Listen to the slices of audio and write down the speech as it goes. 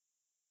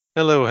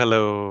Hello,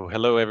 hello,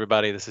 hello,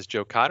 everybody. This is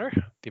Joe Cotter,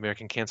 the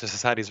American Cancer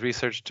Society's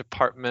research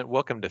department.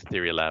 Welcome to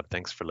Theory Lab.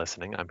 Thanks for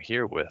listening. I'm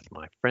here with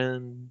my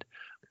friend,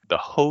 the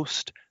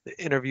host,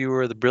 the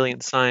interviewer, the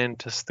brilliant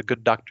scientist, the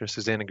good doctor,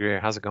 Susanna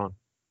Greer. How's it going?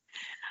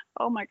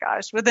 Oh my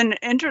gosh, with an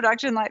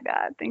introduction like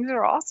that, things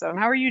are awesome.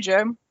 How are you,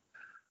 Joe?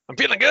 I'm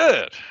feeling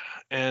good,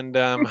 and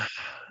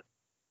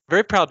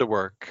very proud to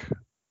work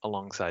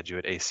alongside you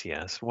at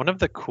ACS. One of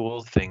the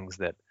cool things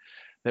that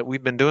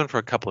we've been doing for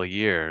a couple of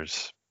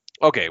years.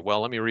 Okay, well,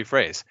 let me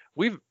rephrase.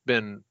 We've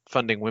been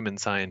funding women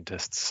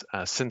scientists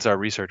since our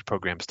research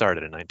program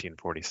started in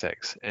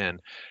 1946, and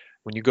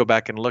when you go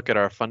back and look at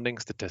our funding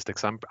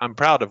statistics, I'm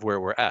proud of where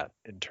we're at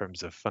in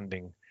terms of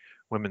funding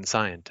women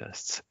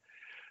scientists.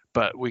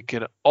 But we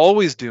could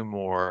always do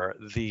more.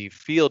 The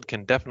field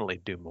can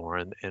definitely do more,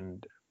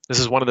 and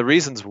this is one of the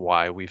reasons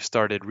why we've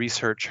started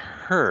Research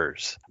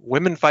HERS,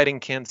 Women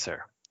Fighting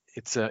Cancer.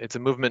 It's a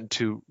movement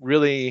to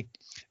really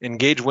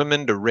engage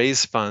women to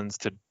raise funds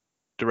to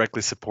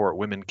directly support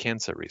women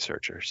cancer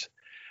researchers.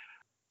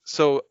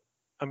 So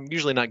I'm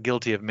usually not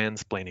guilty of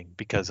mansplaining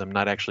because I'm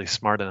not actually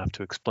smart enough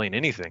to explain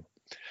anything.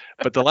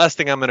 But the last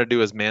thing I'm going to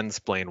do is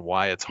mansplain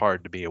why it's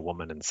hard to be a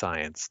woman in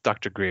science.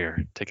 Dr.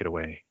 Greer, take it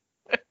away.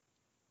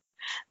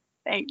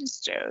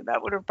 Thanks, Joe.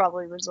 That would have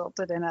probably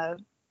resulted in a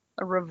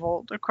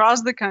revolt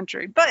across the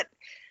country. But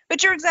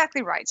you're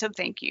exactly right. So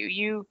thank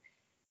you.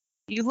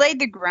 You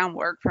laid the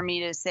groundwork for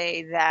me to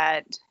say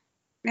that,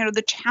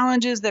 the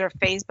challenges that are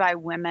faced by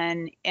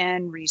women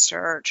in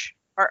research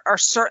are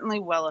certainly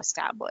well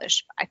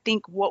established. I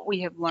think what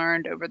we have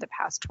learned over the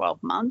past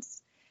 12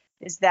 months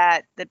is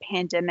that the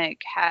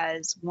pandemic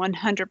has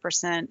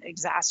 100%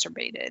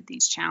 exacerbated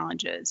these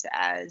challenges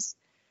as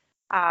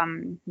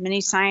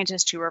many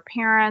scientists who are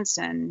parents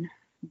and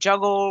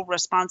juggle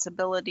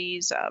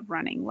responsibilities of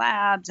running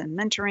labs and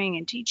mentoring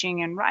and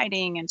teaching and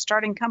writing and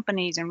starting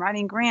companies and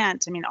writing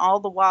grants. I mean,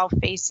 all the while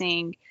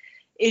facing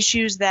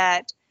issues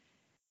that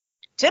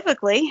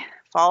typically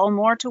fall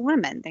more to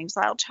women, things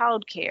like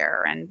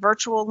childcare and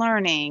virtual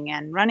learning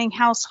and running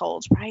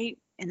households, right?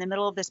 In the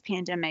middle of this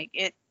pandemic,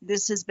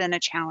 this has been a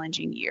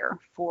challenging year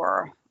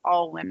for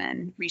all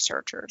women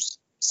researchers.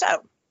 So,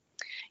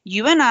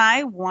 you and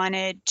I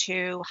wanted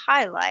to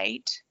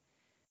highlight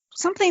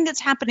something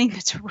that's happening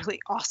that's really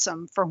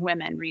awesome for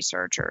women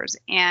researchers.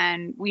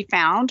 And we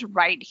found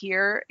right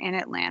here in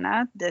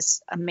Atlanta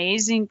this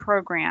amazing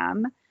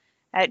program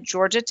at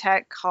Georgia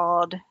Tech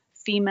called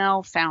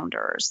Female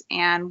Founders.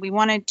 And we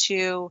wanted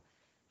to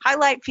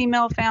highlight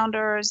female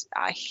founders,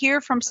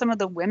 hear from some of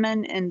the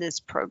women in this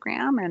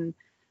program and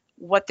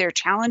what their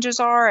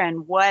challenges are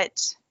and what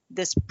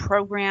this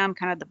program,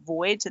 kind of the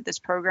voids that this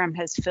program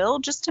has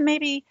filled, just to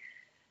maybe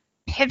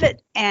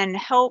pivot and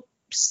help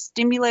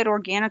stimulate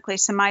organically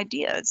some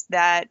ideas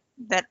that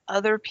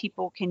other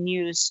people can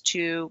use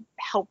to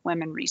help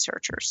women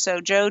researchers.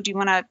 So, Joe, do you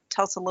want to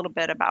tell us a little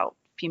bit about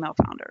female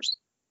founders?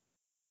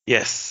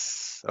 Yes.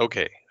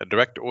 Okay. A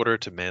direct order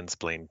to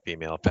mansplain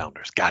female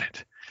founders. Got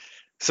it.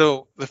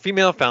 So, the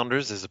Female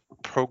Founders is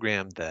a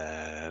program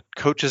that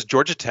coaches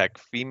Georgia Tech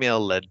female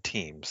led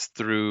teams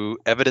through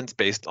evidence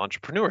based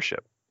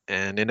entrepreneurship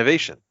and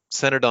innovation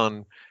centered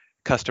on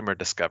customer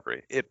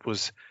discovery. It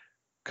was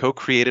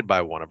co-created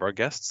by one of our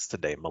guests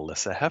today,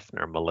 Melissa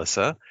Hefner.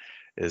 Melissa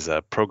is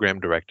a program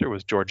director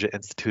with Georgia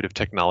Institute of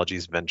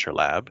Technology's Venture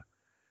Lab,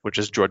 which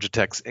is Georgia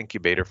Tech's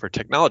incubator for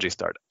technology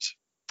startups.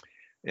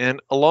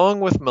 And along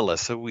with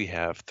Melissa, we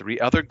have three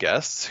other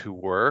guests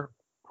who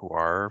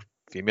are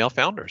female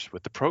founders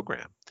with the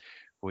program.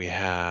 We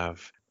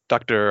have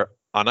Dr.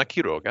 Anna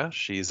Quiroga.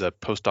 She's a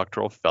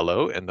postdoctoral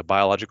fellow in the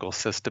Biological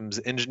Systems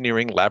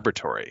Engineering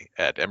Laboratory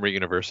at Emory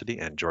University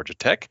and Georgia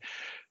Tech.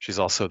 She's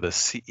also the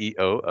CEO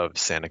of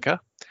Sanica.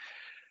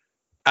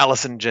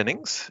 Allison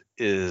Jennings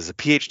is a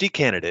PhD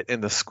candidate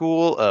in the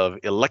School of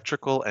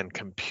Electrical and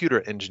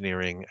Computer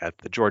Engineering at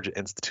the Georgia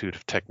Institute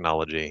of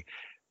Technology.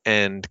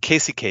 And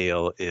Casey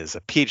Kale is a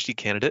PhD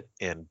candidate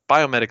in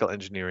biomedical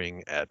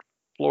engineering at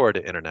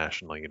Florida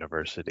International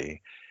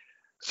University.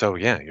 So,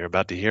 yeah, you're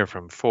about to hear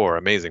from four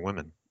amazing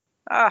women.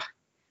 Ah,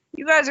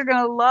 you guys are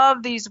going to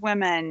love these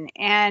women.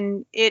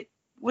 And it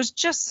was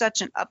just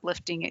such an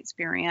uplifting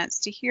experience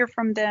to hear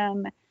from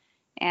them.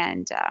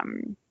 And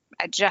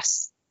I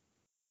just,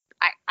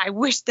 I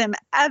wish them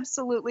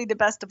absolutely the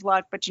best of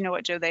luck. But you know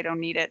what, Joe? They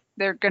don't need it.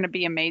 They're going to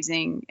be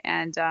amazing.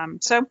 And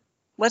so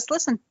let's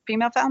listen.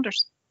 Female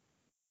founders.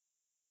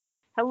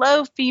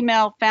 Hello,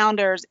 female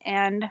founders,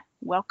 and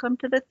welcome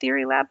to the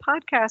Theory Lab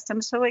podcast.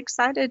 I'm so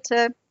excited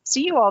to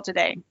see you all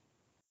today.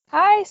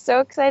 Hi,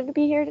 so excited to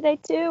be here today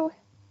too.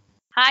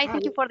 Hi, Hi.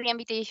 thank you for the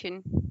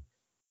invitation.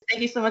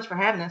 Thank you so much for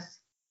having us.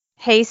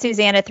 Hey,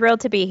 Susanna, thrilled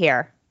to be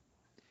here.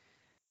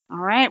 All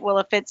right. Well,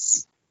 if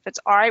it's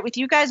all right with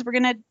you guys, we're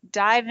gonna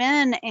dive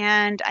in,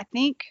 and I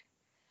think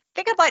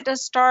I'd like to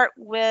start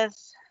with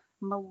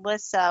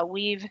Melissa.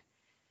 We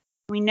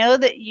know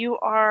that you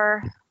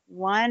are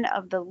one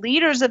of the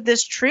leaders of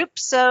this troop,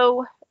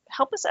 so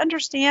help us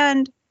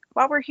understand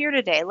why we're here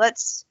today.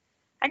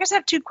 I guess I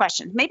have two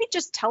questions. Maybe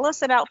just tell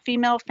us about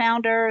female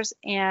founders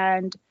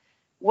and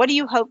what do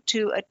you hope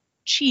to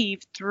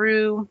achieve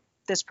through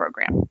this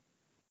program?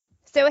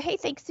 So, hey,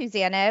 thanks,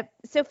 Susanna.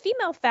 So,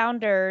 Female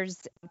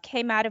Founders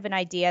came out of an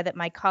idea that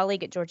my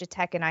colleague at Georgia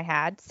Tech and I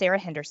had, Sarah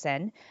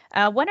Henderson.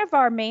 One of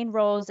our main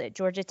roles at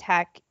Georgia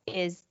Tech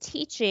is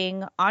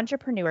teaching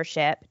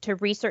entrepreneurship to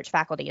research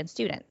faculty and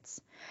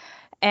students.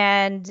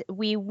 And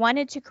we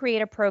wanted to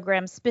create a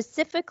program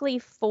specifically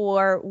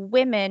for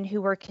women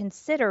who were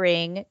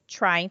considering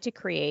trying to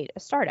create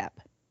a startup.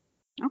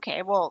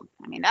 Okay, well,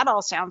 I mean, that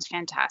all sounds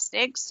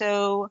fantastic.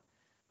 So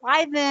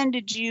why then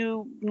did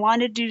you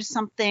want to do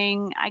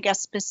something, I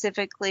guess,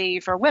 specifically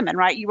for women,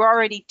 right? You were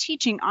already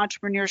teaching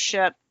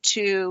entrepreneurship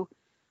to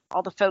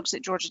all the folks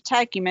at Georgia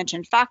Tech. You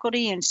mentioned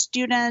faculty and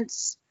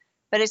students,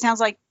 but it sounds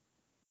like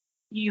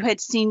you had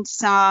seen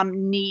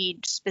some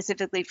need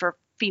specifically for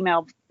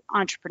female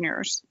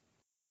entrepreneurs.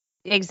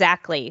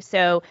 Exactly.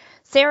 So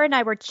Sarah and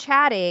I were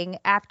chatting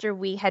after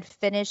we had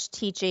finished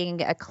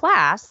teaching a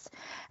class,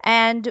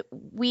 and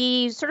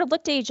we sort of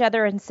looked at each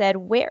other and said,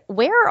 where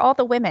are all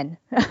the women?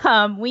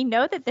 We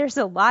know that there's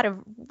a lot of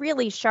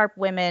really sharp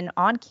women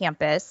on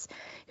campus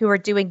who are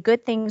doing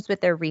good things with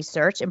their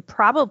research and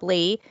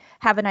probably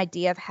have an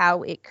idea of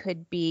how it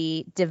could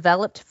be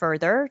developed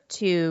further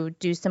to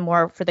do some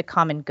more for the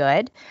common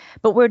good.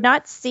 But we're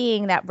not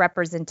seeing that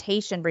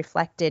representation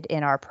reflected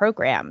in our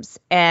programs.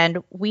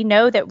 And we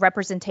know that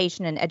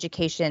representation in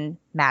education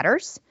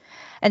matters.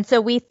 And so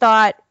we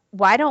thought,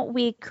 why don't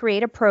we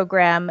create a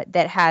program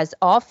that has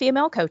all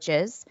female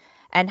coaches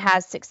and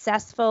has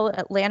successful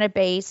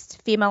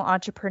Atlanta-based female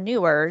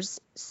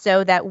entrepreneurs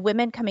so that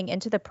women coming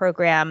into the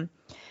program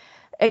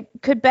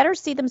could better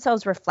see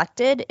themselves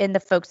reflected in the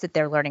folks that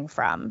they're learning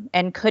from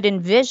and could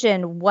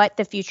envision what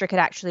the future could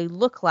actually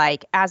look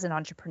like as an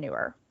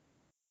entrepreneur.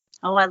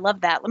 Oh, I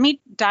love that. Let me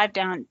dive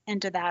down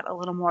into that a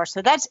little more.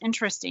 So that's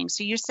interesting.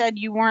 So you said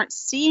you weren't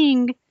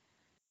seeing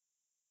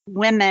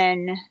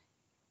women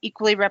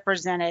equally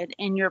represented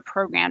in your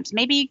programs.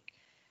 Maybe,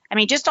 I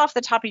mean, just off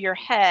the top of your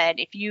head,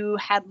 if you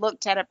had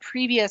looked at a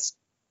previous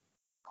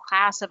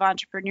class of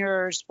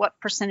entrepreneurs, what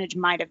percentage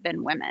might have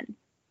been women?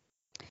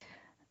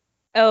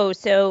 Oh,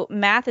 so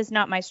math is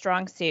not my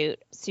strong suit,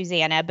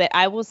 Susanna, but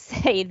I will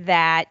say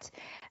that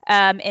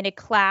in a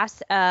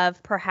class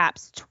of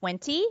perhaps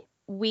 20,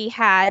 we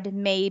had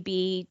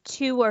maybe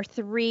 2 or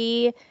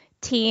 3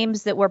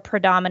 teams that were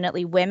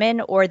predominantly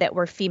women or that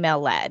were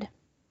female-led.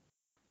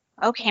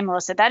 Okay,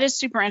 Melissa, that is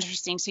super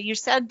interesting. So you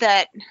said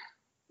that,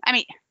 I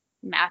mean,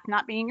 math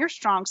not being your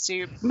strong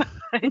suit,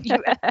 but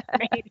you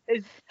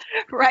estimated,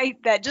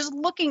 right, that just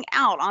looking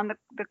out on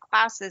the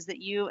classes that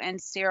you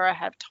and Sarah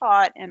have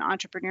taught in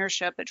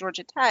entrepreneurship at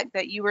Georgia Tech,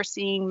 that you were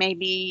seeing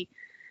maybe,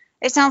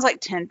 it sounds like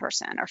 10%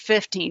 or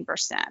 15%,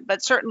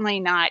 but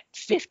certainly not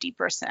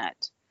 50%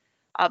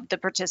 of the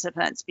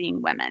participants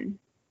being women.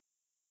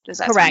 Does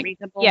that Correct. sound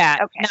reasonable? Yeah,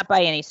 okay. Not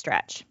by any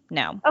stretch.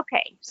 No.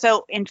 Okay.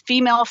 So in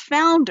female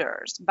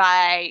founders,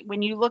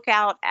 when you look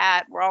out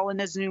at, we're all in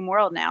the Zoom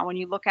world now, when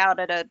you look out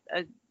at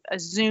a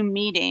Zoom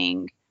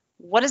meeting,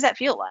 what does that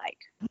feel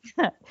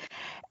like?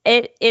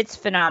 It's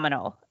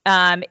phenomenal.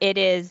 It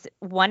is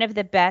one of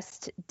the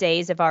best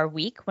days of our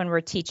week when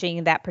we're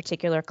teaching that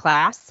particular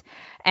class.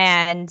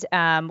 And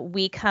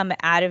we come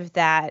out of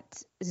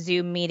that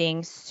Zoom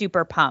meeting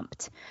super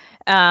pumped.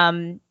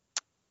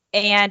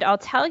 And I'll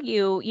tell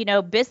you,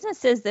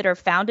 businesses that are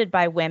founded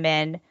by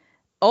women,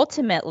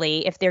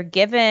 ultimately, if they're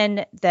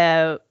given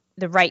the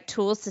right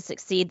tools to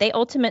succeed, they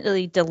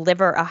ultimately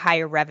deliver a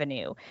higher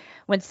revenue.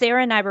 When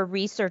Sarah and I were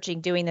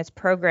researching doing this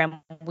program,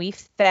 we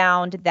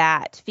found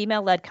that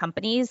female-led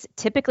companies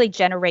typically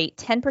generate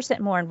 10%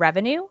 more in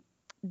revenue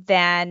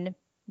than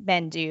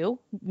men do,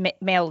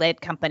 male-led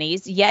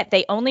companies, yet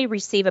they only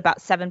receive about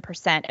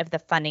 7% of the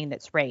funding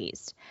that's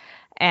raised.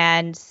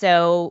 And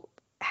so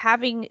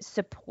having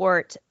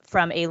support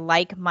from a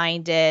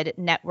like-minded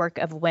network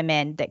of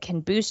women that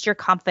can boost your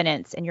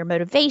confidence and your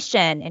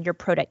motivation and your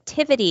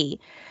productivity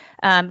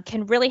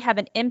can really have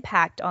an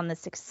impact on the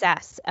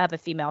success of a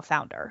female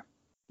founder.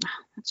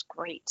 That's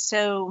great.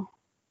 So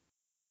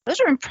those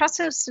are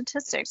impressive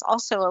statistics.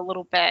 Also a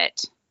little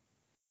bit,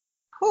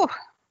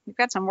 we've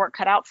got some work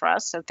cut out for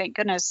us. So thank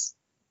goodness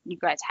you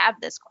guys have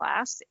this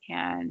class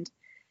and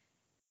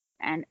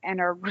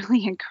are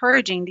really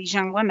encouraging these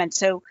young women.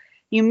 So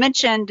you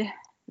mentioned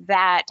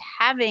that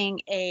having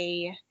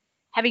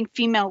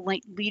female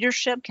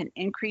leadership can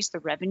increase the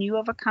revenue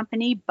of a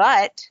company,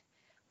 but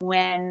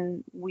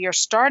when we are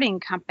starting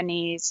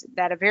companies,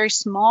 that a very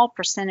small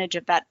percentage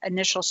of that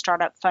initial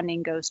startup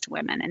funding goes to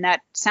women. And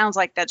that sounds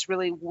like that's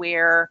really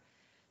where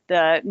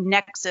the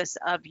nexus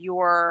of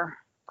your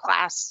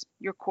class,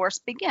 your course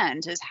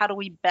begins, is how do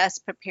we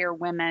best prepare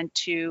women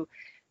to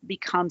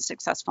become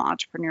successful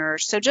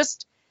entrepreneurs? So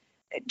just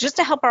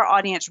to help our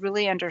audience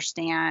really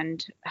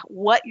understand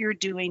what you're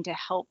doing to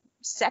help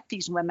set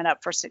these women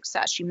up for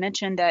success. You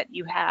mentioned that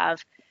you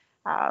have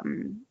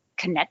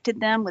connected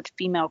them with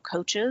female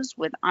coaches,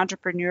 with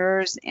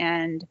entrepreneurs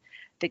and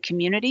the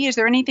community. Is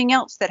there anything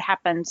else that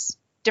happens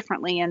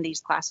differently in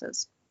these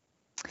classes?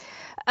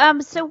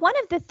 So one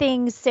of the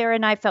things Sarah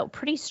and I felt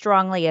pretty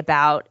strongly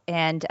about,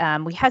 and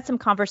we had some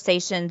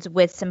conversations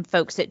with some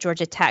folks at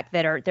Georgia Tech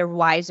they're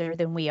wiser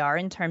than we are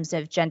in terms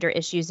of gender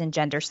issues and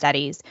gender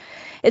studies,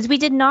 is we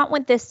did not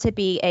want this to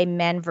be a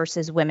men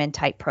versus women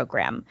type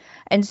program.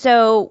 And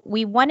so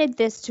we wanted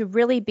this to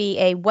really be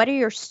a what are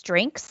your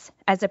strengths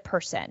as a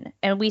person?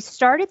 And we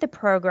started the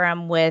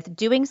program with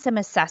doing some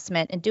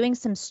assessment and doing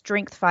some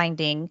strength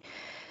finding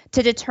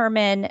to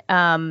determine,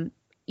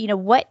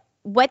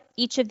 what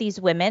each of these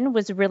women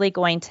was really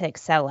going to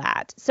excel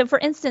at. So, for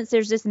instance,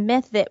 there's this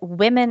myth that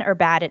women are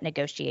bad at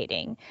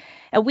negotiating.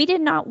 And we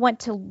did not want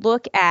to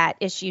look at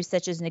issues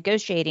such as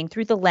negotiating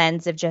through the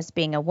lens of just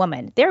being a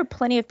woman. There are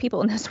plenty of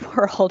people in this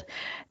world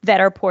that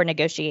are poor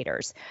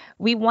negotiators.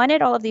 We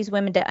wanted all of these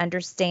women to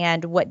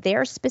understand what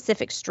their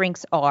specific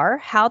strengths are,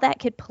 how that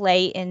could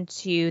play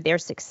into their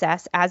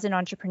success as an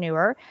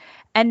entrepreneur.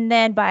 And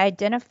then by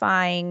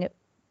identifying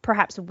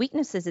perhaps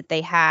weaknesses that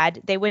they had,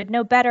 they would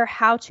know better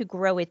how to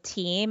grow a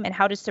team and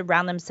how to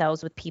surround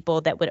themselves with people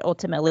that would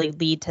ultimately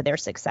lead to their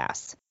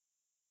success.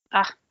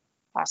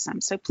 Awesome.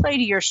 So play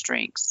to your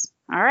strengths.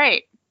 All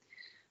right.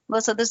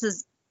 Melissa, this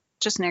is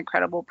just an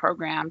incredible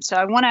program. So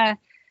I want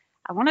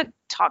to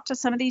talk to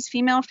some of these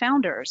female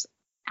founders.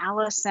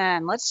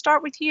 Allison, let's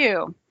start with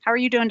you. How are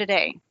you doing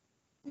today?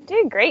 I'm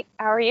doing great.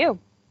 How are you?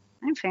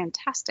 I'm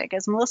fantastic.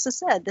 As Melissa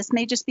said, this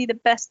may just be the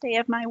best day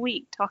of my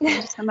week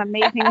talking to some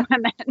amazing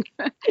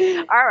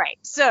women. All right.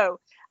 So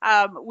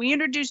we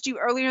introduced you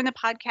earlier in the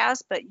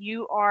podcast, but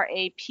you are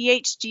a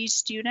PhD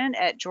student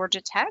at Georgia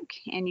Tech,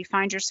 and you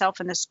find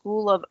yourself in the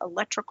School of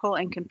Electrical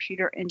and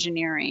Computer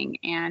Engineering.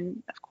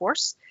 And of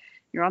course,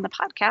 you're on the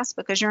podcast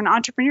because you're an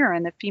entrepreneur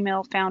in the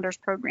Female Founders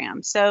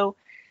Program. So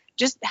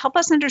just help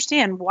us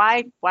understand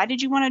why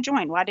did you want to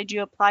join? Why did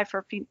you apply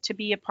to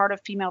be a part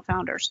of Female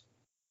Founders?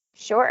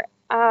 Sure.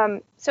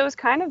 So it was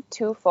kind of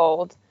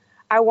twofold.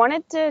 I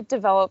wanted to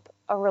develop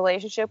a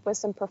relationship with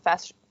some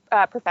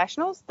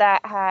professionals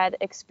that had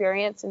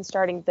experience in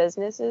starting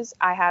businesses.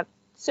 I have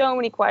so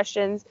many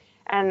questions,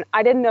 and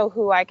I didn't know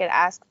who I could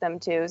ask them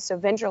to. So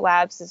Venture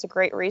Labs is a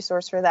great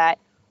resource for that.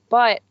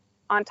 But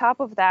on top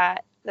of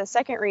that, the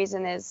second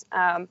reason is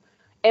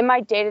in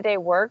my day-to-day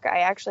work,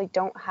 I actually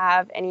don't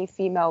have any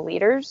female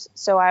leaders.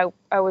 So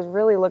I was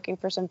really looking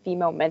for some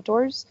female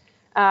mentors.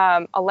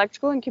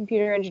 Electrical and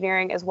computer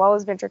engineering, as well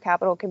as venture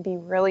capital, can be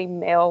really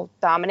male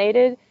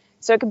dominated.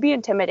 So it can be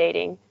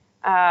intimidating.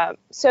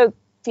 So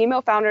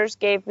Female Founders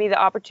gave me the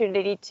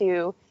opportunity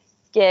to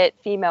get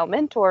female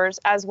mentors,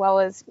 as well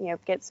as,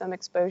 get some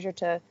exposure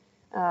to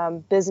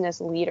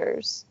business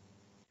leaders.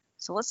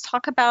 So let's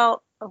talk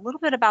about a little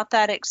bit about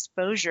that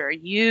exposure.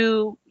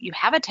 You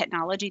have a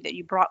technology that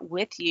you brought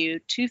with you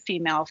to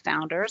Female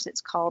Founders. It's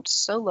called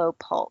Solo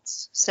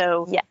Pulse.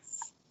 So yes.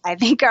 I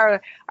think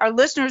our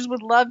listeners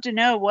would love to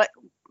know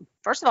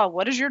first of all,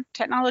 what does your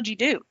technology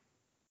do?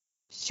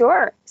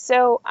 Sure.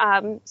 So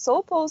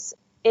Solo Pulse,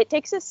 it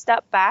takes a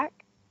step back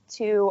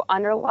to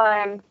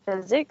underlying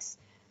physics.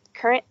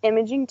 Current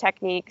imaging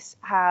techniques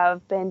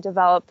have been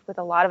developed with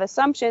a lot of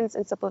assumptions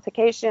and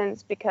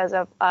simplifications because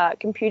of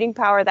computing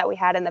power that we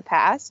had in the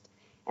past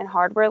and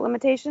hardware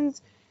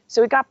limitations.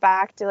 So we got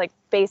back to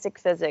basic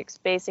physics,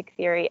 basic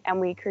theory, and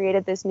we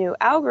created this new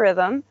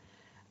algorithm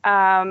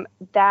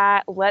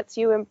that lets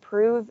you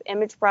improve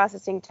image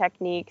processing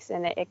techniques,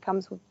 and it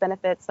comes with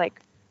benefits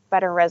like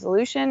better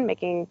resolution,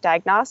 making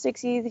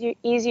diagnostics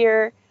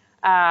easier,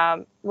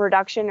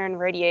 reduction in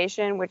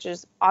radiation, which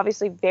is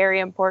obviously very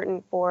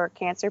important for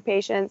cancer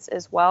patients,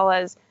 as well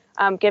as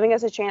giving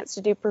us a chance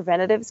to do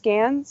preventative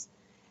scans.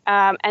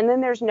 And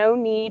then there's no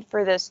need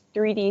for this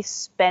 3D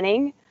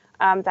spinning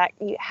that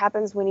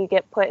happens when you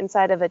get put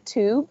inside of a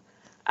tube.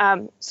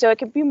 So it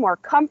can be more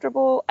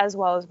comfortable as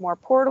well as more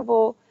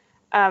portable.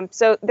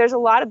 So there's a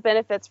lot of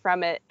benefits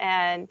from it,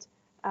 and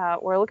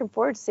we're looking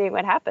forward to seeing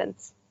what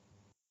happens.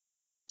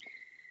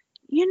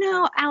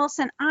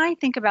 Allison, I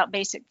think about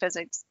basic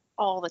physics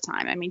all the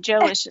time. I mean,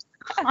 Joe is just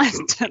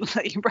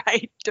constantly,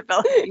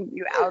 developing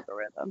new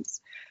algorithms.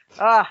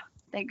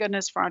 Thank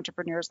goodness for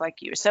entrepreneurs like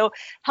you. So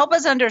help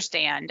us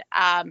understand.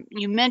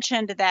 You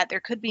mentioned that there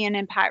could be an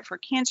impact for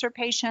cancer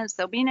patients.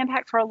 There'll be an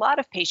impact for a lot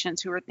of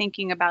patients who are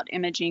thinking about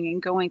imaging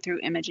and going through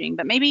imaging.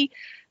 But maybe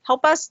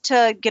help us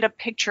to get a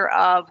picture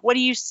of what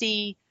do you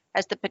see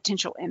as the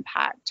potential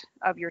impact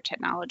of your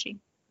technology?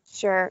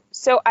 Sure.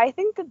 So I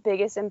think the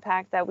biggest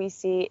impact that we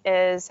see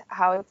is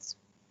how it's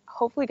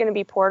hopefully going to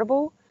be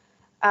portable.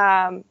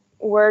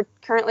 We're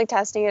currently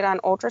testing it on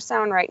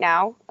ultrasound right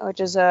now,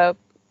 which is a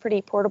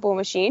pretty portable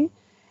machine.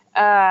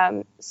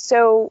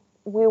 So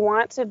we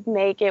want to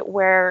make it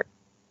where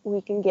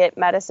we can get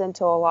medicine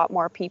to a lot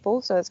more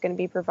people. So it's going to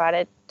be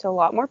provided to a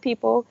lot more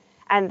people.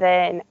 And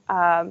then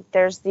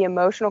there's the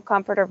emotional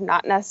comfort of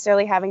not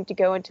necessarily having to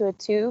go into a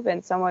tube,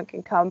 and someone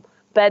can come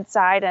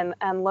bedside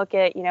and look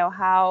at,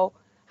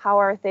 how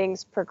are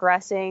things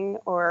progressing,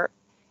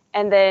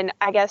 and then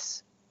I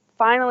guess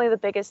finally the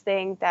biggest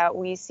thing that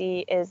we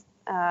see is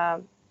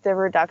the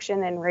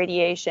reduction in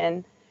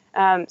radiation.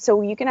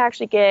 So you can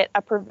actually get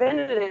a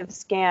preventative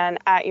scan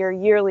at your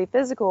yearly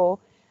physical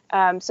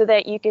so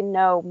that you can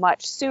know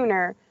much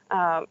sooner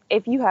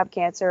if you have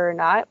cancer or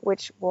not,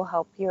 which will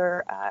help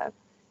your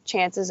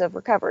chances of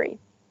recovery.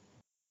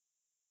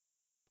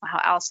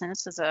 Wow, Allison,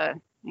 this is a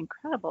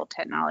incredible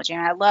technology,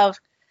 and I love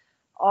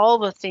all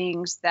the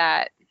things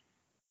that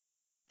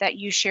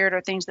you shared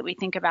are things that we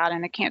think about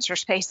in the cancer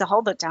space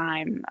all the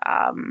time.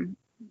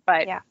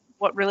 But Yeah.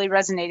 what really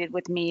resonated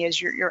with me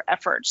is your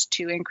efforts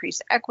to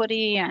increase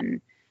equity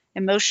and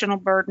emotional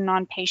burden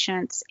on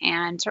patients.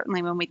 And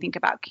certainly when we think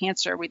about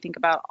cancer, we think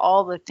about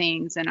all the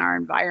things in our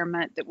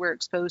environment that we're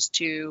exposed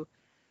to.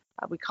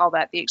 We call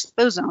that the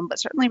exposome, but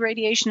certainly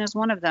radiation is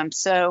one of them.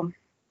 So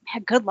yeah,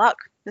 good luck.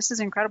 This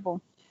is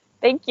incredible.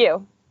 Thank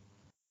you.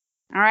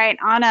 All right,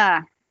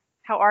 Anna,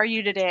 how are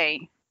you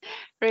today?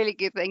 Really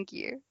good, thank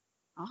you.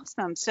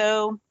 Awesome.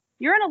 So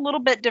you're in a little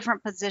bit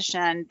different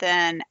position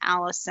than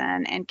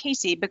Allison and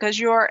Casey because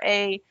you're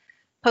a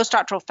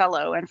postdoctoral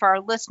fellow. And for our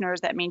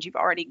listeners, that means you've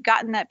already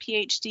gotten that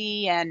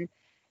PhD. And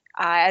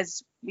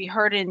as we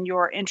heard in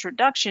your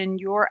introduction,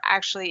 you're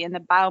actually in the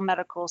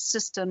biomedical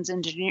systems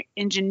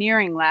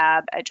engineering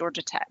lab at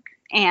Georgia Tech,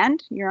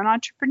 and you're an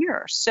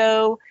entrepreneur.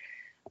 So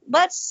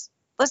let's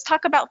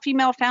talk about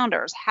female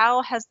founders.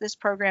 How has this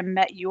program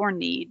met your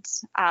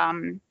needs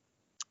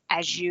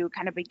as you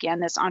kind of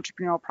began this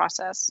entrepreneurial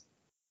process?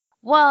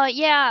 Well,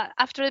 yeah,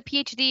 after the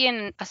PhD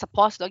and as a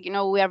postdoc,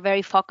 we are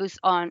very focused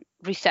on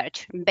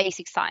research and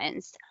basic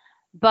science.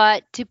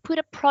 But to put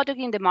a product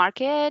in the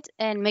market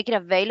and make it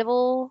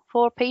available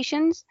for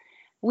patients,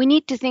 we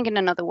need to think in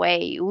another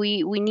way.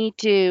 We need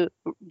to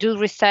do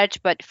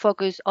research, but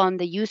focus on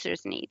the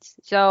user's needs.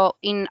 So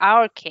in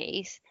our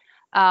case,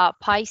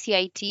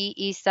 PICIT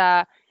is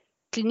a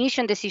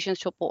clinician decision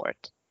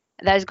support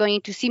that is going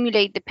to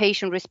simulate the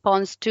patient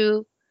response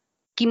to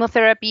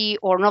chemotherapy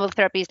or novel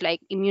therapies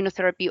like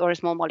immunotherapy or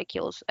small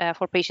molecules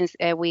for patients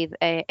with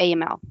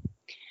AML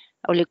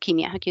or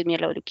leukemia, acute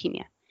myeloid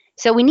leukemia.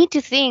 So we need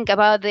to think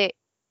about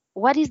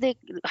how is the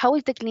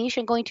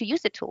clinician going to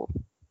use the tool,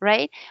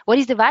 right? What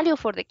is the value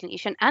for the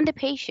clinician and the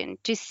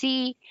patient to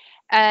see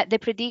the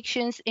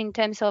predictions in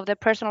terms of the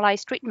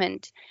personalized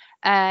treatment,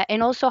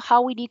 and also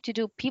how we need to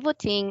do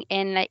pivoting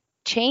and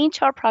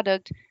change our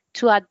product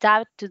to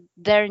adapt to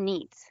their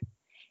needs.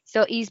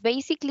 So it's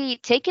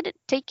basically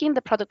taking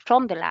the product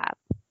from the lab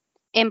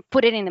and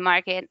put it in the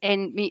market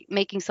and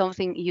making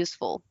something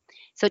useful.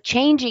 So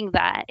changing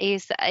that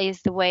is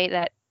the way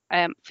that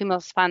female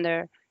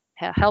founder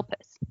help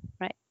us,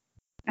 right?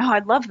 Oh, I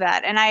love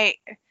that. And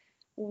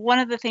one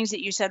of the things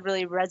that you said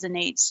really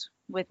resonates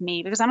with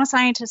me because I'm a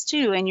scientist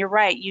too. And you're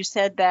right. You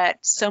said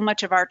that so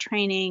much of our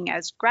training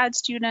as grad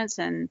students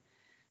and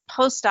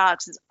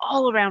postdocs is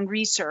all around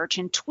research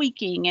and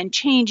tweaking and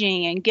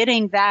changing and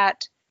getting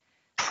that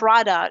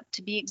product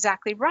to be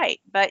exactly right.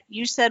 But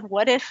you said,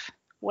 what if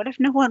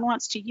no one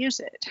wants to use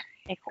it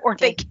or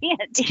they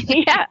can't use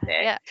it?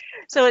 Yeah.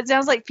 So it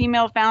sounds like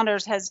Female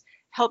Founders has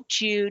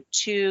helped you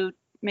to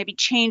maybe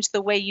change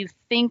the way you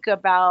think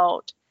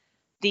about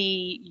the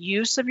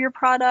use of your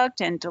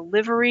product and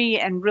delivery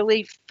and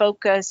really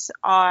focus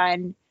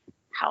on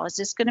how is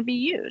this going to be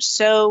used.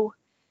 So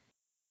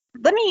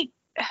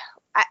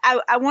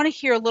I want to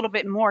hear a little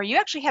bit more. You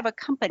actually have a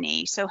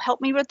company, so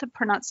help me with the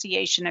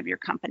pronunciation of your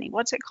company.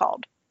 What's it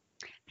called?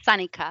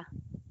 Sonica.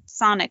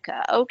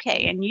 Sonica.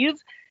 Okay, and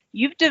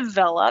you've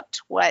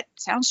developed what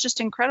sounds just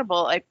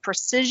incredible, a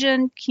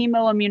precision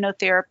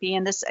chemoimmunotherapy,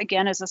 and this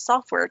again is a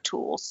software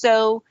tool.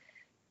 So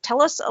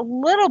tell us a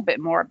little bit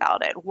more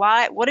about it.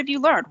 What have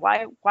you learned?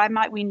 Why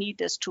might we need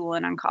this tool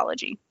in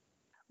oncology?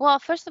 Well,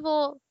 first of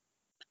all,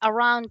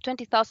 around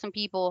 20,000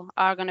 people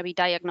are going to be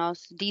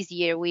diagnosed this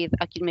year with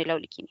acute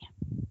myeloid leukemia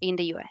in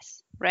the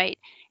US, right?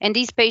 And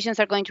these patients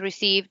are going to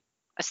receive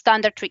a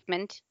standard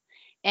treatment.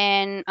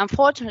 And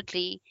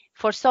unfortunately,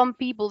 for some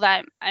people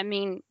that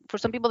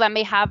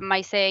may have,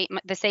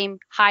 the same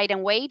height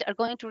and weight, are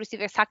going to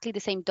receive exactly the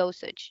same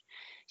dosage.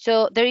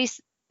 So there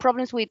is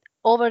problems with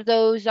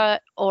overdose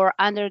or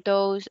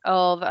underdose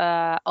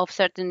of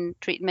certain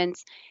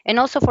treatments, and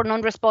also for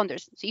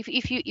non-responders. So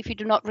if you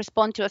do not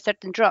respond to a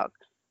certain drug,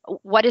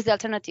 what is the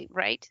alternative,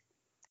 right?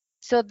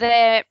 So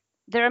there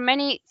are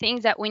many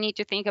things that we need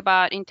to think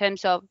about in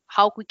terms of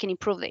how we can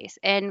improve this.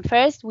 And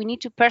first, we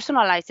need to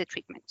personalize the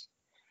treatment,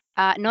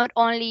 not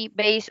only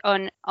based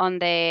on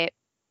the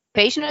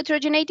patient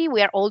heterogeneity.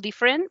 We are all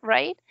different,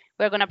 right?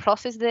 We're going to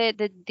process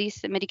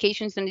these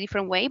medications in a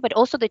different way, but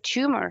also the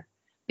tumor,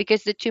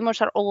 because the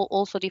tumors are all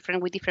also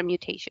different with different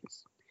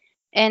mutations.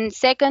 And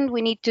second,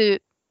 we need to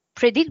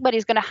predict what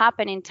is going to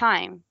happen in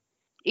time.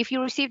 If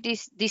you receive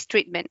this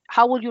treatment,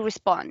 how will you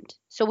respond?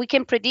 So we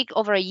can predict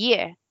over a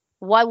year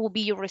what will be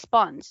your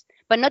response,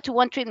 but not to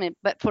one treatment,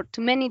 but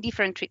to many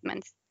different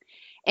treatments.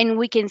 And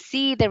we can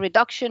see the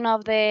reduction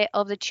of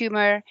the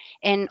tumor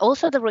and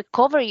also the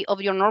recovery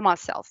of your normal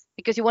self,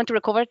 because you want to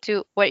recover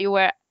to where you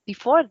were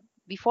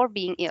before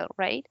being ill,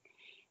 right?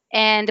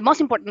 And the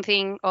most important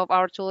thing of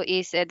our tool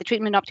is the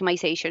treatment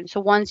optimization. So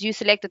once you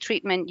select the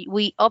treatment,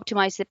 we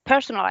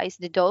personalize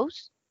the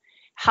dose,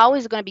 how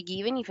is it going to be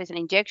given, if it's an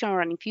injection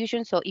or an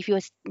infusion. So if you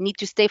need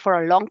to stay for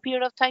a long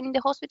period of time in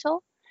the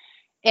hospital,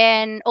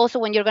 and also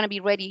when you're going to be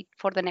ready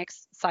for the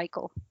next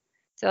cycle.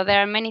 So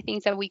there are many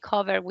things that we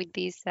cover with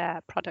this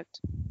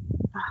product.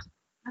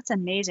 That's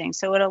amazing.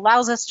 So it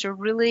allows us to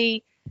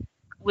really,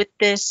 with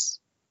this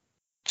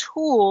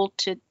tool,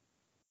 to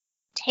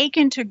take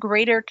into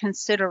greater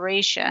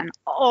consideration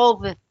all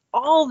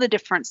the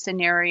different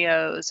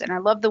scenarios. And I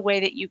love the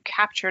way that you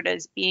captured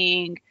as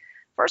being,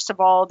 first of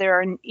all, there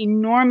are an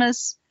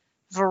enormous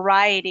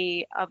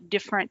variety of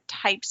different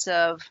types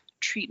of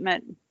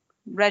treatment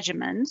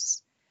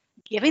regimens,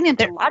 giving them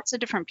to lots of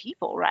different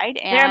people, right?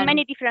 And there are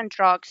many different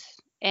drugs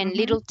and Mhm.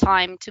 little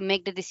time to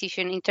make the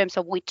decision in terms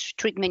of which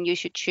treatment you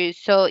should choose.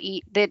 So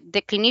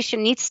the clinician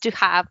needs to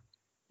have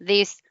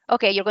this,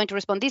 okay, you're going to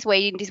respond this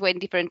way, in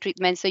different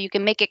treatments, so you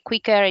can make it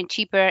quicker and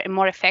cheaper and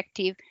more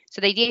effective.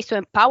 So the idea is to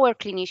empower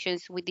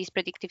clinicians with this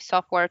predictive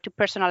software to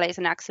personalize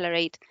and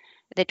accelerate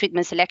the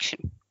treatment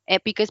selection.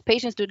 Because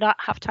patients do not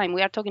have time.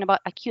 We are talking about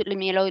acute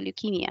myeloid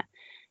leukemia.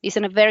 It's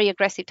a very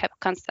aggressive type of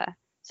cancer.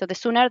 So the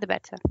sooner, the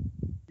better.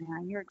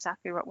 Yeah, you're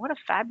exactly right. What a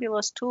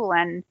fabulous tool.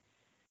 And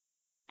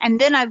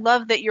then I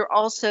love that you're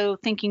also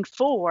thinking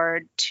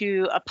forward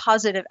to a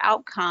positive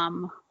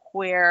outcome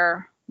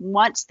where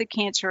once the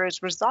cancer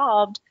is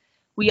resolved,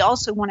 we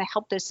also want to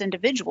help this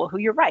individual who,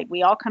 you're right,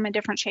 we all come in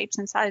different shapes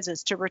and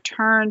sizes, to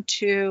return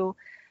to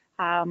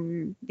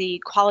the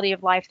quality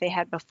of life they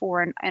had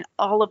before. And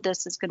all of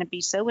this is going to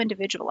be so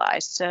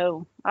individualized.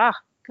 So,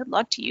 good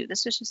luck to you.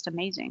 This is just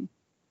amazing.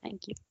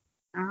 Thank you.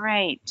 All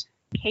right.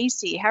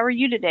 Casey, how are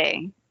you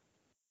today?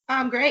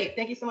 I'm great.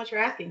 Thank you so much for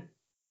asking.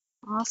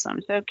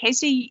 Awesome. So,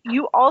 Casey,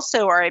 you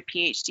also are a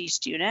PhD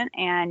student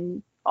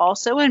and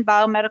also in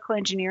biomedical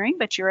engineering,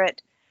 but you're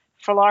at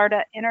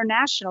Florida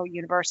International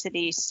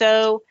University.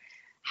 So,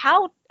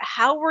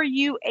 how were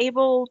you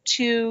able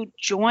to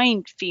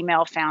join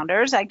Female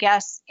Founders, I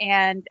guess,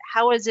 and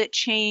how has it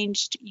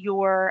changed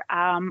your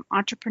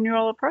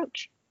entrepreneurial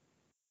approach?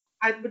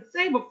 I would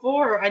say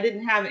before I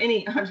didn't have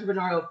any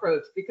entrepreneurial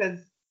approach because,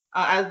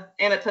 as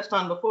Anna touched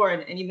on before,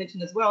 and you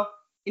mentioned as well,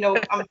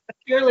 I'm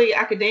purely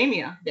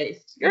academia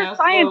based. You're a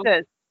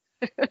scientist.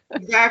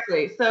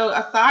 Exactly. So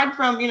aside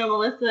from,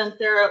 Melissa and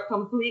Sarah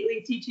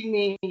completely teaching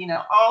me,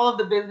 all of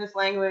the business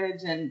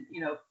language and,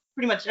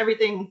 pretty much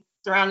everything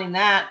surrounding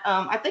that,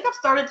 I think I've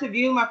started to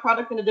view my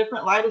product in a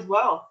different light as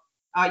well.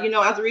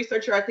 As a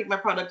researcher, I think my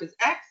product is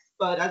X,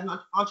 but as an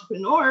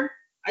entrepreneur,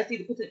 I see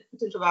the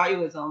potential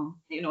value as,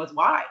 as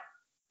Y.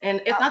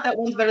 And it's not that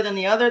one's better than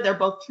the other. They're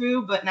both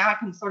true, but now I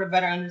can sort of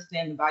better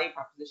understand the value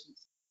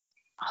propositions.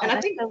 And I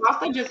think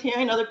also just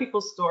hearing other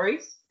people's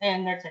stories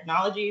and their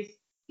technologies,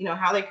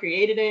 how they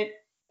created it,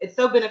 it's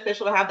so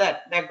beneficial to have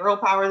that girl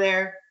power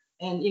there.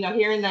 And,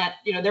 hearing that,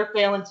 they're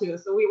failing too.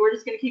 So we're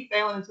just going to keep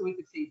failing until we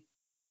succeed.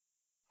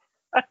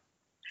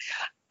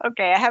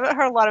 Okay, I haven't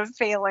heard a lot of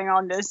failing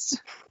on this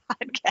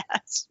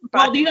podcast.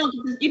 Well, you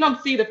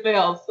don't see the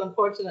fails,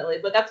 unfortunately,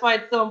 but that's why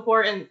it's so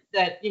important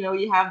that,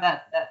 you have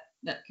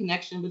that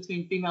connection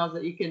between females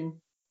that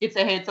you'd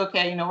say, hey, it's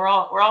okay. We're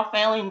all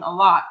failing a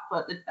lot,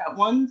 but it's that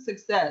one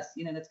success,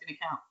 that's going to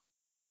count.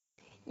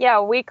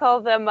 Yeah, we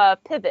call them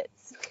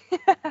pivots.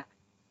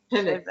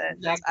 Pivots.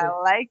 Exactly. I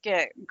like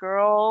it.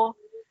 Girl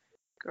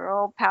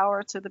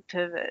power to the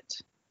pivot.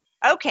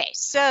 Okay,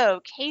 so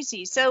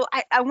Casey,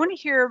 I want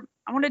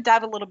to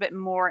dive a little bit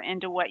more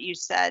into what you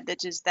said,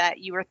 that is that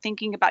you were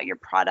thinking about your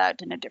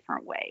product in a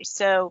different way.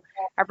 So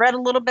I've read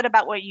a little bit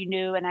about what you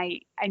knew, and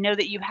I know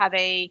that you have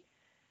a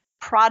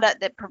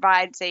product that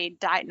provides a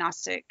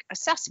diagnostic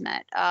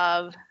assessment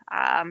of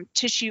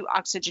tissue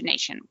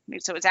oxygenation.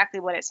 So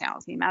exactly what it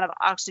sounds, the amount of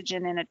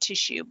oxygen in a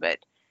tissue, but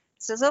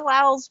this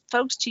allows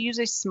folks to use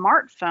a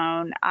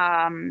smartphone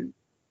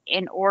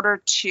in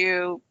order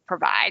to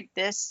provide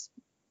this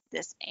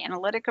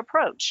analytic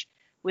approach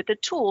with the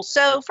tool.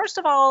 So first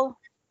of all,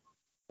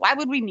 why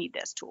would we need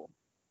this tool?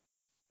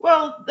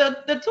 Well,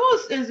 the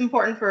tool is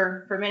important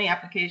for many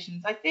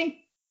applications. I think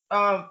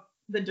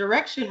the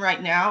direction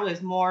right now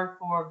is more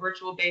for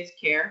virtual-based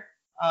care,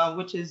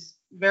 which is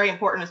very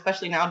important,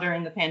 especially now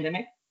during the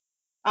pandemic.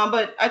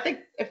 But I think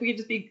if we could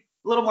just be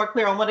a little more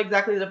clear on what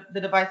exactly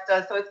the device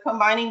does. So it's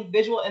combining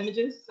visual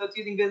images, so it's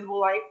using visible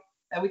light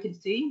that we can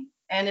see,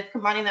 and it's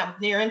combining that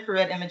with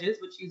near-infrared images,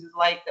 which uses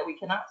light that we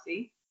cannot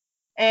see.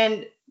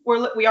 And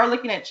we are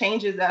looking at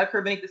changes that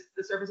occur beneath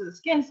the surface of the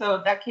skin.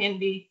 So that can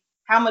be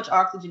how much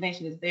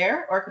oxygenation is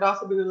there, or it could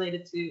also be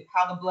related to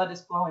how the blood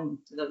is flowing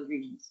to those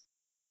regions.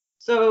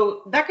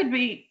 So that could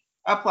be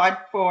applied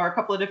for a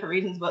couple of different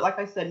reasons. But like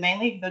I said,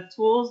 mainly the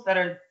tools that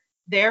are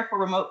there for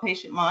remote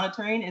patient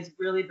monitoring is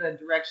really the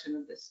direction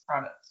of this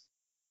product.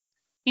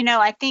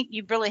 I think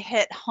you've really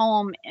hit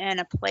home in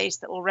a place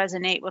that will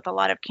resonate with a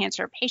lot of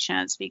cancer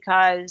patients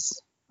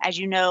because, as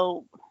you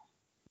know,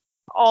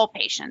 all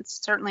patients,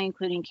 certainly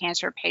including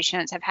cancer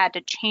patients, have had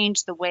to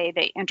change the way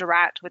they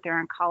interact with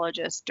their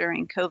oncologist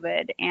during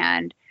COVID.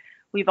 And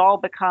we've all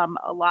become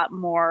a lot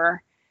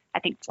more, I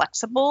think,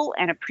 flexible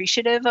and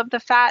appreciative of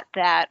the fact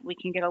that we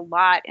can get a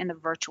lot in the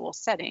virtual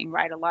setting,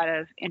 right? A lot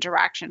of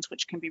interactions,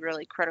 which can be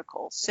really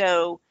critical.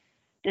 So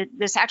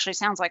this actually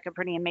sounds like a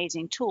pretty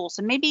amazing tool.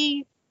 So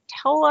maybe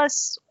tell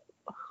us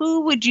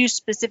who would you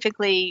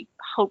specifically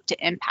hope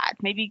to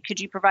impact? Maybe could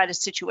you provide a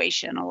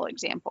situational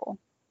example?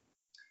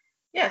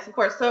 Yes, of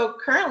course. So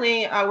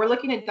currently, we're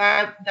looking at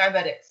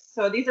diabetics.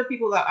 So these are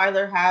people that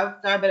either have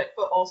diabetic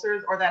foot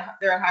ulcers or that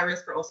they're at high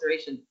risk for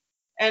ulceration.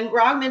 And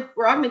we're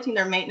augmenting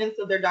their maintenance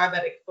of their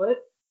diabetic foot,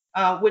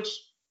 which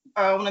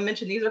I want to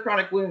mention, these are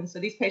chronic wounds. So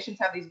these patients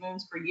have these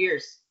wounds for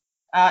years.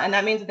 And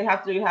that means that they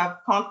have to have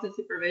constant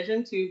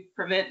supervision to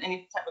prevent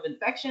any type of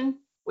infection,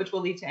 which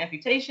will lead to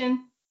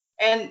amputation.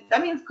 And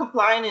that means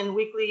complying in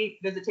weekly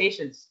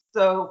visitations.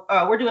 So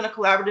we're doing a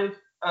collaborative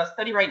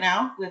study right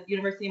now with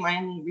University of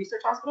Miami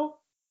Research Hospital.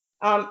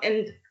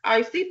 And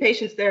I see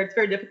patients there, it's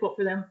very difficult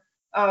for them.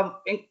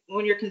 And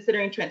when you're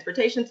considering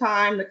transportation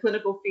time, the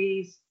clinical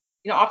fees,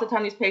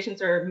 oftentimes these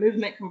patients are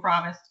movement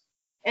compromised.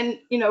 And,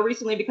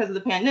 recently because of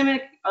the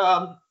pandemic,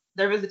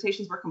 their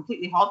visitations were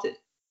completely halted.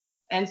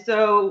 And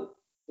so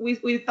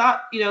we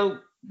thought,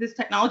 this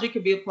technology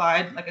could be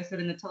applied, like I said,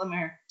 in the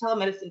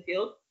telemedicine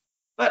field,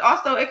 but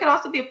also it could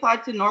also be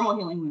applied to normal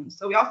healing wounds.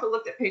 So we also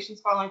looked at patients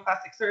following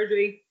plastic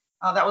surgery.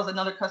 That was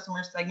another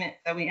customer segment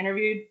that we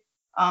interviewed.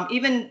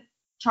 Even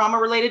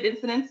trauma-related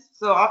incidents.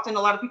 So often a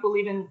lot of people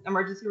leave in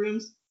emergency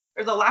rooms.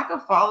 There's a lack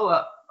of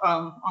follow-up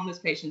on this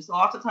patient. So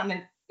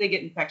oftentimes they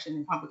get infection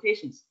and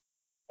complications.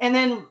 And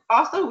then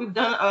also we've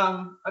done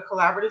a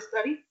collaborative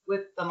study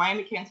with the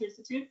Miami Cancer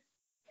Institute.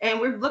 And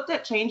we've looked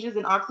at changes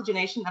in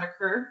oxygenation that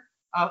occur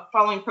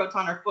following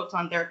proton or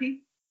photon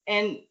therapy,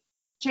 and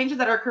changes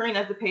that are occurring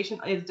as the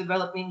patient is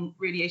developing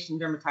radiation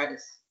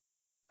dermatitis.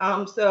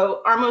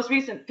 So our most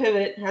recent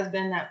pivot has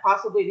been that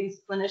possibly these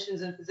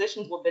clinicians and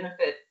physicians will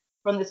benefit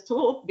from this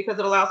tool because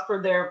it allows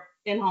for their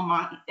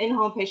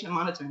in-home patient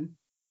monitoring.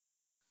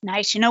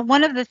 Nice.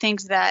 One of the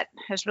things that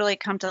has really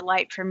come to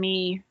light for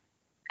me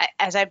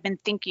as I've been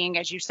thinking,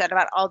 as you said,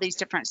 about all these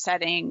different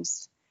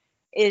settings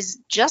is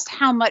just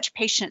how much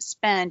patients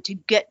spend to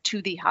get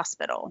to the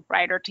hospital,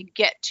 right? Or to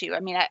get to,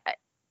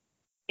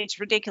 it's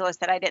ridiculous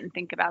that I didn't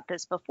think about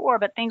this before,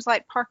 but things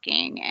like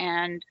parking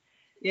and,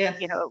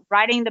 yes,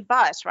 riding the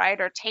bus, right?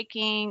 Or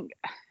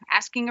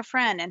asking a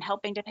friend and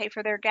helping to pay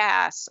for their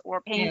gas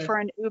or paying yes, for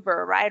an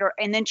Uber, right?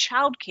 And then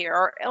childcare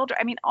or elder,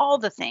 all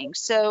the things.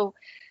 So,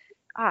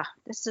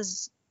 this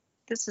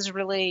is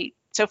really,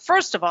 so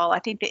first of all, I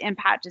think the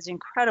impact is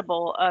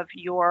incredible of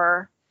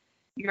your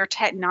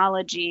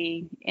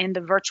technology in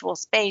the virtual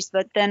space,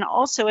 but then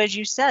also, as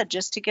you said,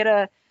 just to get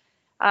a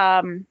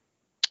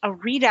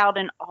readout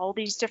in all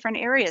these different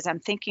areas. I'm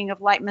thinking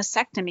of like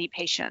mastectomy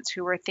patients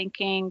who are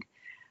thinking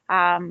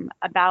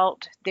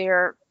about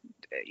their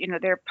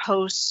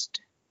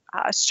post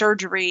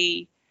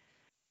surgery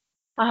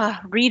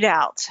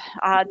readouts,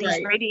 these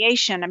right,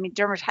 radiation.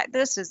 Dermatitis.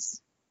 This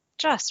is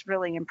just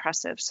really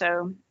impressive.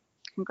 So,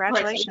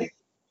 congratulations. Right.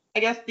 I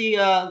guess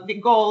the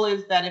goal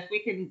is that if we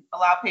can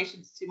allow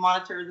patients to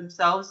monitor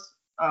themselves,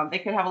 they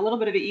could have a little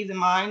bit of ease of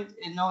mind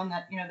in knowing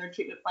that their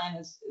treatment plan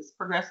is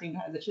progressing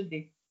as it should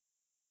be.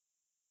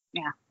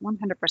 Yeah,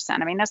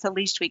 100%. That's the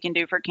least we can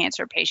do for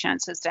cancer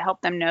patients is to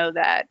help them know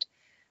that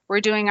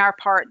we're doing our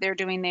part, they're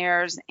doing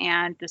theirs,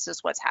 and this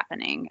is what's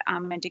happening.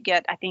 And to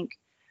get, I think,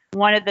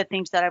 one of the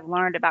things that I've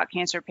learned about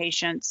cancer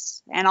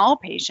patients and all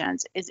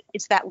patients is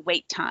it's that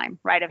wait time,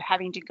 right, of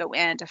having to go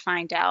in to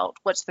find out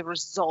what's the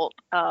result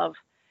of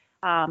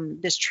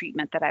this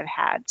treatment that I've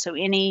had. So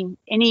any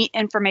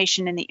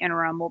information in the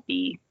interim will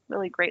be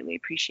really greatly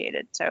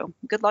appreciated. So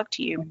good luck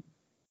to you.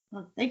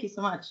 Well, thank you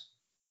so much.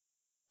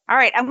 All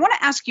right, I want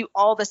to ask you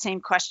all the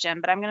same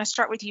question, but I'm going to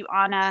start with you,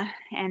 Anna,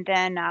 and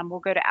then we'll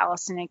go to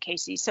Allison and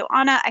Casey. So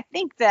Anna, I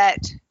think that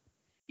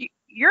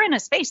you're in a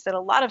space that a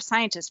lot of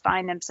scientists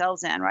find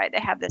themselves in, right? They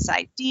have this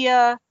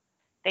idea,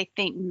 they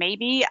think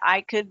maybe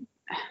I could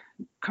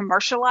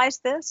commercialize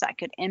this, I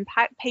could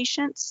impact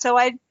patients. So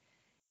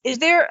is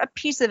there a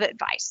piece of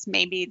advice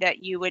maybe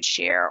that you would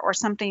share or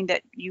something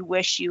that you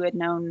wish you had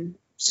known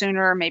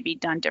sooner, maybe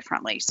done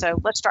differently? So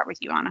let's start with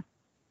you, Anna.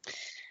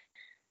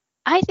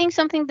 I think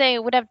something they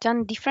would have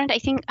done different. I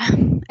think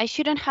I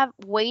shouldn't have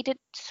waited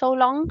so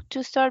long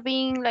to start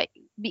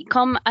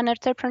become an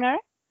entrepreneur.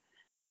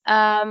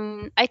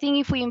 I think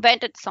if we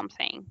invented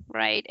something,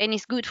 right, and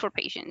it's good for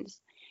patients,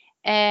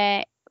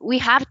 we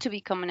have to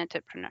become an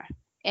entrepreneur.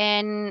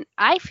 And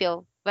I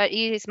feel that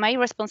it is my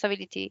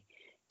responsibility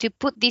to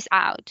put this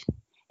out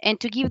and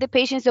to give the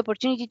patients the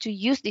opportunity to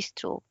use this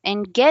tool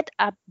and get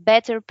a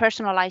better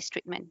personalized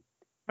treatment,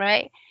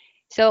 right?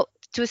 So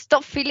to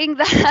stop feeling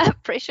that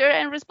pressure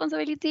and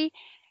responsibility,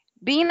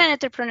 being an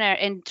entrepreneur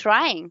and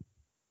trying,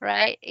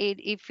 right?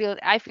 I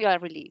feel a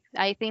relief.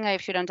 I think I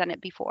should have done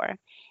it before.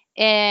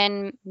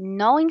 And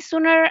knowing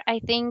sooner, I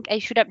think I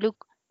should have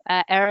looked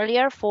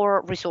earlier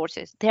for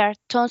resources. There are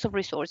tons of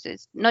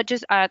resources, not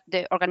just at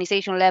the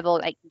organization level,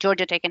 like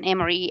Georgia Tech and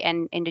Emory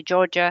and in the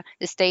Georgia,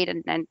 the state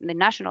and the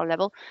national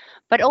level,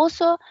 but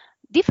also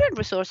different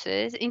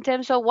resources in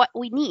terms of what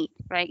we need,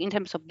 right? In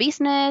terms of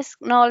business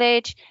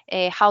knowledge,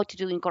 how to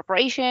do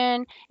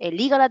incorporation,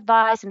 legal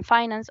advice and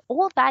finance,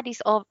 all that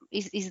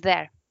is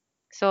there.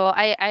 So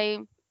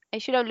I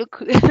should have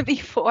looked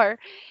before.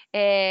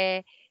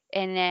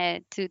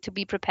 and to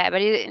be prepared.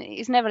 But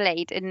it's never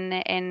late. And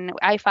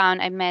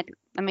I met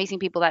amazing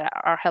people that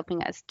are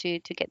helping us to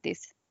get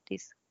this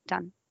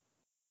done.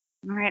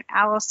 All right,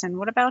 Allison,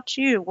 what about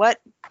you? What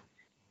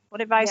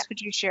advice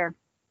would you share?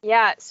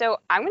 Yeah, so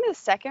I'm going to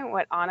second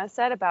what Anna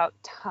said about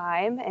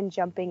time and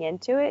jumping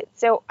into it.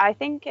 So I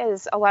think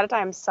as a lot of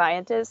times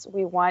scientists,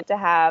 we want to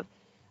have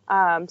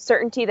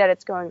certainty that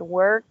it's going to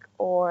work,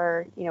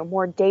 or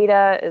more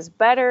data is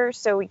better.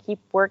 So we keep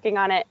working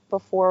on it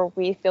before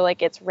we feel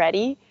like it's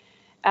ready.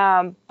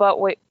 But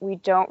what we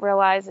don't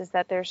realize is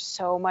that there's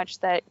so much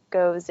that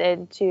goes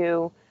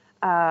into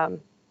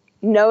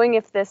knowing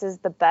if this is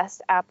the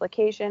best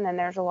application, and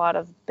there's a lot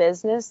of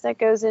business that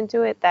goes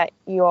into it that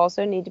you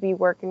also need to be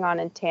working on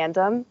in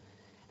tandem.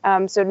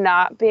 So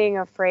not being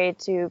afraid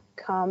to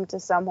come to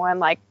someone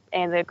like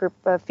in the group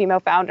of female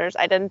founders.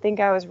 I didn't think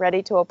I was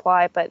ready to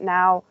apply, but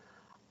now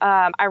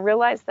I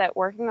realize that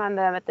working on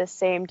them at the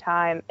same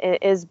time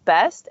is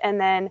best.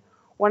 And then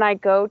when I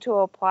go to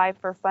apply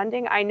for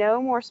funding, I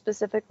know more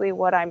specifically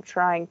what I'm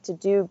trying to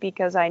do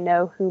because I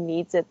know who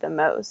needs it the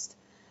most.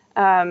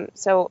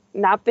 So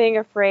not being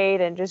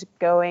afraid and just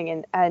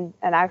going and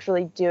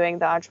actually doing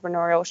the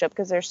entrepreneurship,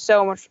 because there's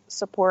so much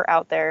support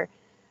out there,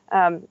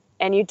 and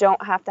you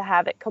don't have to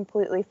have it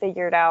completely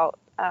figured out.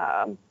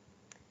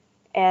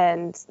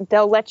 And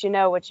they'll let you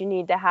know what you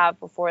need to have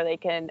before you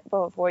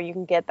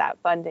can get that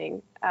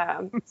funding.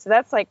 So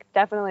that's like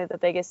definitely the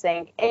biggest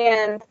thing.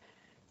 And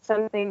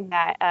something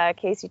that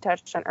Casey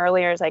touched on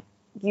earlier is like,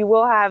 you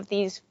will have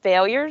these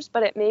failures,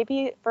 but it may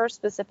be for a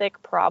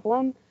specific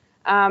problem.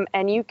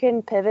 And you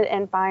can pivot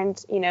and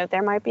find,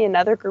 there might be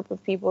another group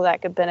of people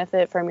that could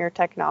benefit from your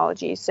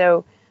technology.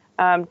 So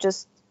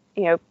just,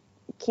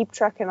 keep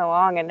trucking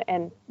along,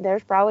 and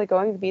there's probably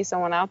going to be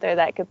someone out there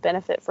that could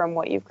benefit from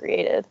what you've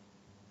created.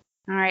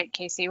 All right,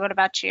 Casey, what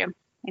about you?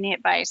 Any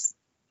advice?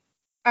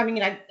 I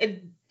mean, I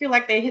feel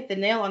like they hit the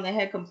nail on the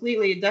head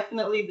completely.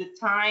 Definitely the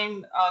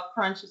time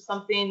crunch is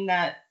something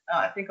that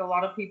I think a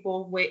lot of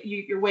people wait.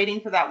 You're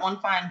waiting for that one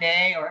fine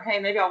day, or hey,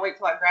 maybe I'll wait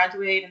till I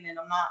graduate and then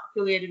I'm not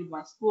affiliated with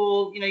my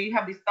school. You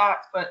have these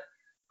thoughts, but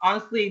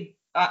honestly,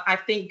 I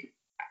think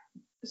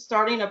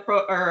starting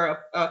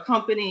a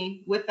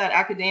company with that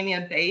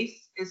academia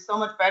base is so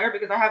much better,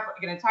 because I have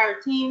like an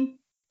entire team.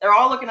 They're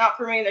all looking out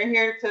for me. They're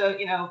here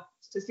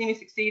to see me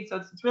succeed. So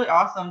it's really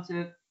awesome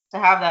to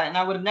have that. And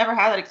I would have never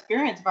had that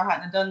experience if I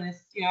hadn't done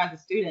this, as a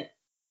student.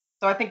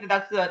 So I think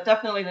that's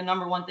definitely the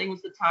number one thing,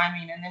 was the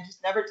timing, and then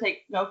just never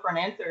take no for an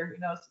answer.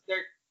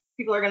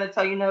 People are going to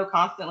tell you no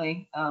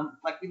constantly.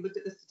 Like we looked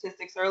at the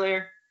statistics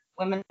earlier,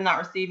 women not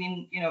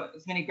receiving,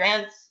 as many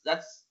grants.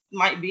 That's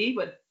might be,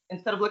 but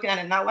instead of looking at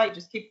it in that light,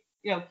 just keep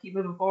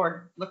moving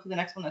forward. Look for the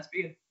next one that's for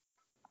you.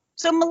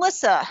 So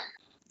Melissa,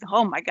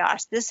 oh my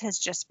gosh, this has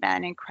just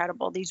been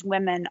incredible. These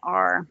women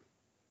are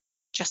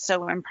just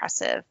so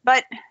impressive.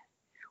 But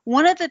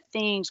one of the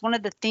themes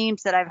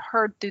that I've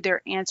heard through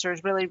their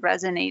answers really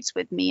resonates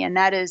with me, and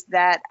that is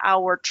that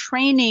our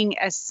training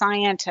as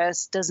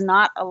scientists does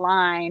not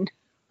align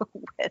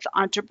with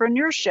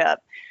entrepreneurship.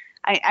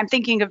 I'm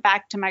thinking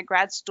back to my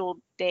grad school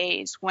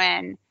days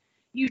when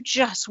you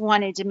just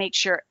wanted to make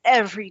sure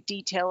every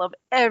detail of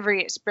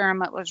every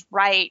experiment was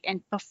right,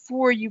 and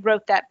before you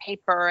wrote that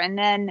paper, and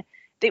then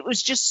it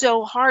was just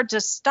so hard to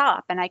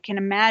stop. And I can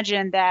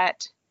imagine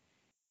that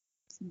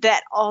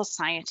all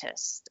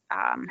scientists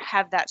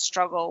have that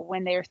struggle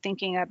when they're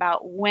thinking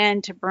about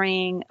when to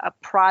bring a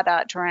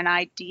product or an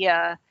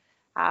idea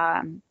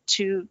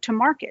to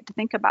market, to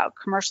think about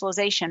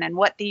commercialization. And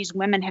what these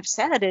women have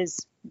said is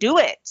do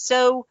it.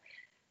 So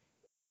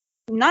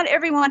not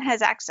everyone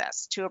has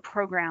access to a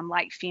program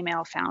like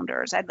Female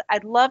Founders.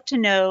 I'd love to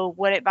know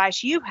what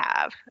advice you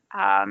have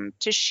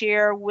to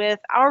share with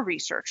our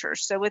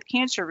researchers, so with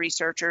cancer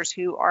researchers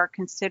who are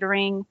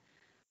considering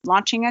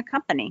launching a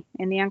company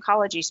in the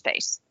oncology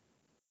space.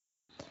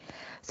 So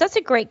that's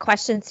a great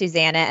question,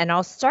 Susanna, and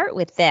I'll start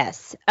with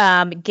this.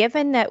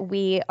 Given that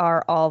we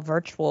are all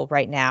virtual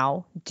right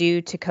now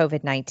due to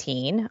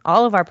COVID-19,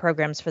 all of our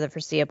programs for the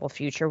foreseeable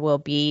future will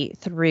be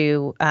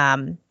through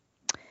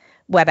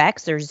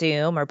WebEx or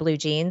Zoom or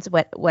BlueJeans,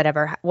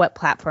 what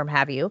platform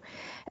have you.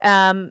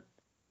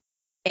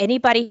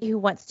 Anybody who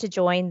wants to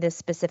join this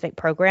specific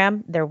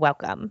program, they're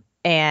welcome.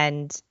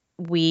 And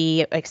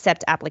we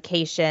accept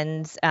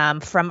applications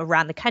from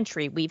around the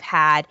country. We've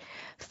had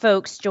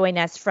folks join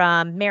us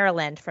from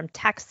Maryland, from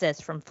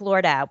Texas, from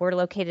Florida. We're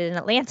located in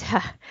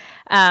Atlanta,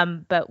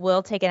 but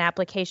we'll take an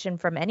application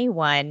from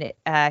anyone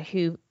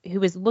who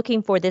is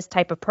looking for this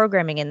type of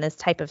programming and this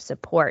type of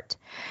support.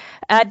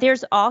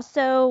 There's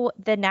also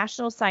the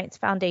National Science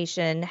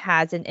Foundation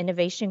has an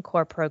Innovation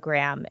Corps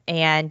program,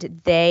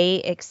 and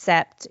they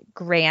accept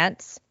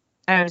grants.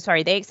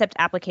 They accept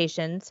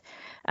applications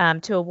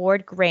to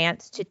award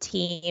grants to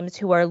teams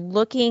who are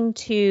looking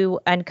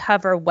to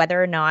uncover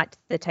whether or not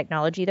the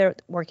technology they're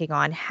working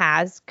on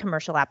has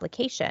commercial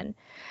application.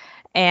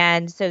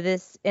 And so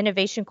this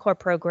Innovation Corps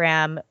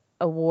program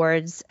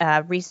awards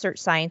research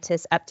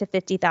scientists up to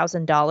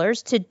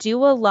 $50,000 to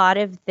do a lot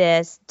of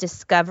this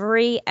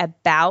discovery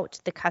about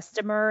the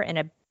customer and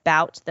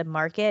about the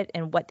market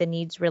and what the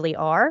needs really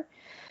are,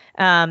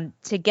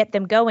 to get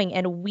them going.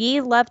 And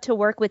we love to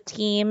work with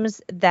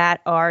teams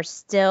that are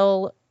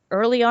still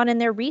early on in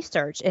their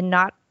research and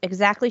not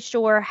exactly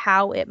sure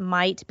how it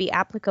might be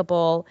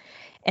applicable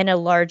in a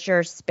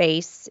larger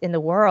space in the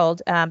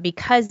world,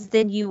 because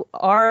then you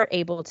are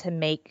able to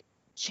make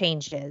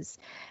changes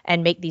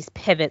and make these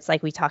pivots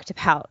like we talked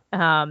about,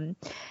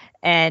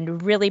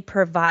 and really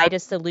provide a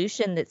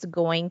solution that's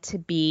going to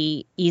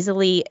be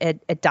easily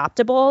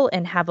adoptable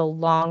and have a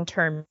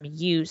long-term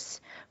use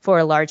for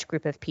a large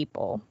group of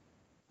people.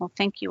 Well,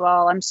 thank you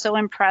all. I'm so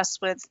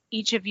impressed with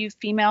each of you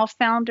female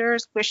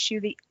founders. Wish you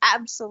the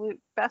absolute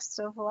best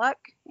of luck.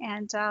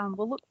 And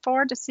we'll look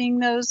forward to seeing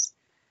those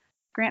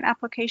grant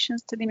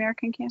applications to the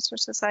American Cancer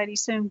Society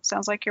soon.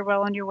 Sounds like you're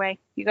well on your way.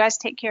 You guys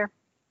take care.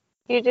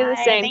 You do the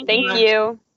Bye. same. Thank you. Thank you.